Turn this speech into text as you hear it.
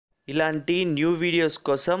ఇలాంటి new videos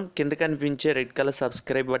కోసం కింద కనిపించే రెడ్ కలర్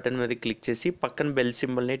సబ్స్క్రైబ్ బటన్ మీద క్లిక్ చేసి పక్కన బెల్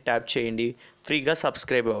సింబల్ని ట్యాప్ చేయండి. ఫ్రీగా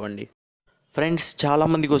సబ్స్క్రైబ్ అవ్వండి. ఫ్రెండ్స్,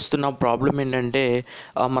 చాలామందికి వస్తున్న ప్రాబ్లం ఏంటంటే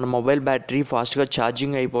మన మొబైల్ బ్యాటరీ ఫాస్ట్గా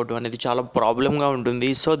ఛార్జింగ్ అయిపోవడం అనేది చాలా ప్రాబ్లంగా ఉంటుంది.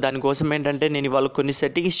 సో దానికోసం ఏంటంటే నేను ఇవాళ కొన్ని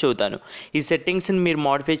సెట్టింగ్స్ చెబుతాను. ఈ సెట్టింగ్స్ని మీరు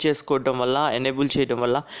మోడిఫై చేసుకోవడం వల్ల, ఎనేబుల్ చేయడం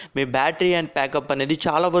వల్ల మీ బ్యాటరీ అండ్ ప్యాకప్ అనేది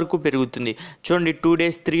చాలా వరకు పెరుగుతుంది. చూడండి, 2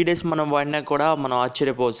 days 3 days మనం వాడినా కూడా మనం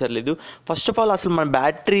ఆశ్చర్యపోవసరం లేదు. ఫస్ట్ ఆఫ్ ఆల్ అసలు మన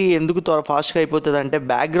బ్యాటరీ ఎందుకు ఫాస్ట్గా అయిపోతుంది అంటే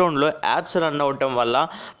బ్యాక్గ్రౌండ్లో యాప్స్ రన్ అవ్వటం వల్ల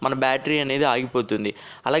మన బ్యాటరీ అనేది ఆగిపోతుంది.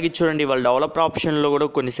 అలాగే చూడండి, వాళ్ళ డెవలపర్ ఆప్షన్లో కూడా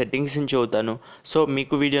కొన్ని సెట్టింగ్స్ని చెబుతాను. సో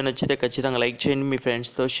మీకు వీడియో నచ్చితే ఖచ్చితంగా లైక్ చేయండి, మీ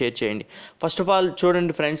ఫ్రెండ్స్తో షేర్ చేయండి. ఫస్ట్ ఆఫ్ ఆల్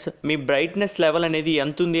చూడండి ఫ్రెండ్స్, మీ బ్రైట్నెస్ లెవెల్ అనేది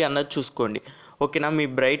ఎంత ఉంది అన్నది చూసుకోండి. ఓకేనా, మీ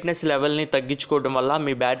బ్రైట్నెస్ లెవెల్ని తగ్గించుకోవడం వల్ల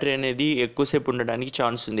మీ బ్యాటరీ అనేది ఎక్కువసేపు ఉండడానికి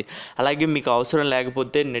ఛాన్స్ ఉంది. అలాగే మీకు అవసరం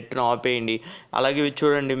లేకపోతే నెట్ను ఆపేయండి. అలాగే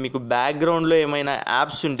చూడండి, మీకు బ్యాక్గ్రౌండ్లో ఏమైనా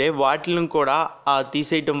యాప్స్ ఉంటే వాటిని కూడా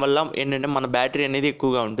తీసేయటం వల్ల ఏంటంటే మన బ్యాటరీ అనేది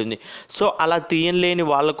ఎక్కువగా ఉంటుంది. సో అలా తీయలేని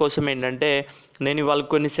వాళ్ళ కోసం ఏంటంటే నేను ఇవాళ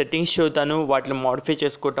కొన్ని సెట్టింగ్స్ చెబుతాను. వాటిని మోడిఫై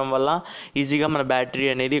చేసుకోవటం వల్ల ఈజీగా మన బ్యాటరీ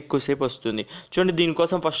అనేది ఎక్కువసేపు వస్తుంది. చూడండి,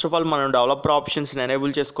 దీనికోసం ఫస్ట్ ఆఫ్ ఆల్ మనం డెవలపర్ ఆప్షన్స్ని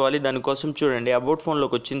ఎనేబుల్ చేసుకోవాలి. దానికోసం చూడండి, అబౌట్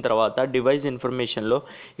ఫోన్లోకి వచ్చిన తర్వాత డివైస్ ఇన్ఫర్మేషన్లో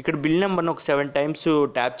ఇక్కడ బిల్ నెంబర్ని ఒక 7 times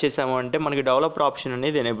ట్యాప్ చేసాము అంటే మనకి డెవలపర్ ఆప్షన్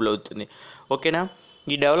అనేది ఎనేబుల్ అవుతుంది. ఓకేనా,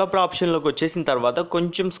 ఈ డెవలపర్ ఆప్షన్లోకి వచ్చేసిన తర్వాత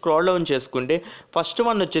కొంచెం స్క్రాల్ డౌన్ చేసుకుంటే ఫస్ట్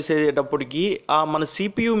వన్ వచ్చేసేటప్పటికి మన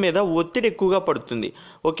CPU మీద ఒత్తిడి ఎక్కువగా పడుతుంది.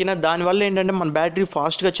 ఓకేనా, దానివల్ల ఏంటంటే మన బ్యాటరీ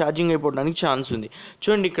ఫాస్ట్గా ఛార్జింగ్ అయిపోవడానికి ఛాన్స్ ఉంది.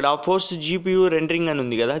 చూడండి, ఇక్కడ ఫోర్స్ GPU రెండరింగ్ అని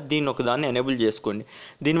ఉంది కదా, దీన్ని ఒకదాన్ని ఎనేబుల్ చేసుకోండి.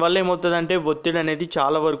 దీనివల్ల ఏమవుతుందంటే ఒత్తిడి అనేది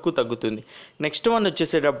చాలా వరకు తగ్గుతుంది. నెక్స్ట్ వన్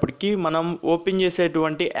వచ్చేసేటప్పటికి మనం ఓపెన్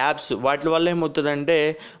చేసేటువంటి యాప్స్ వాటి వల్ల ఏమవుతుందంటే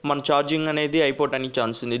మన ఛార్జింగ్ అనేది అయిపోవడానికి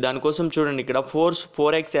ఛాన్స్ ఉంది. దానికోసం చూడండి, ఇక్కడ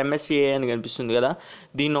 4x MSCA అని కనిపిస్తుంది కదా,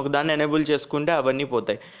 దీన్ని ఒకదాన్ని ఎనేబుల్ చేసుకుంటే అవన్నీ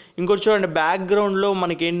పోతాయి. ఇంకోటి చూడండి, బ్యాక్గ్రౌండ్లో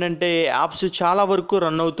మనకి ఏంటంటే యాప్స్ చాలా వరకు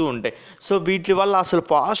రన్ అవుతూ ఉంటాయి. సో వీటి వల్ల అసలు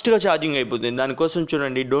ఫాస్ట్గా ఛార్జింగ్ అయిపోతుంది. దానికోసం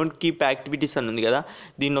చూడండి, డోంట్ కీప్ యాక్టివిటీస్ అని ఉంది కదా,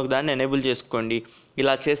 దీన్ని ఒకదాన్ని ఎనేబుల్ చేసుకోండి.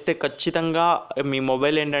 ఇలా చేస్తే ఖచ్చితంగా మీ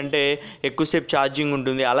మొబైల్ ఏంటంటే ఎక్కువసేపు ఛార్జింగ్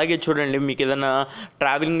ఉంటుంది. అలాగే చూడండి, మీకు ఏదైనా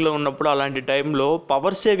ట్రావెలింగ్లో ఉన్నప్పుడు అలాంటి టైంలో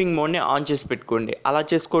పవర్ సేవింగ్ మోడ్ని ఆన్ చేసి పెట్టుకోండి. అలా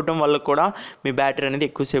చేసుకోవడం వల్ల కూడా మీ బ్యాటరీ అనేది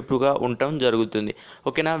ఎక్కువసేపుగా ఉండటం జరుగుతుంది.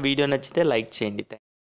 ఓకేనా, వీడియో నచ్చితే లైక్ చేయండి.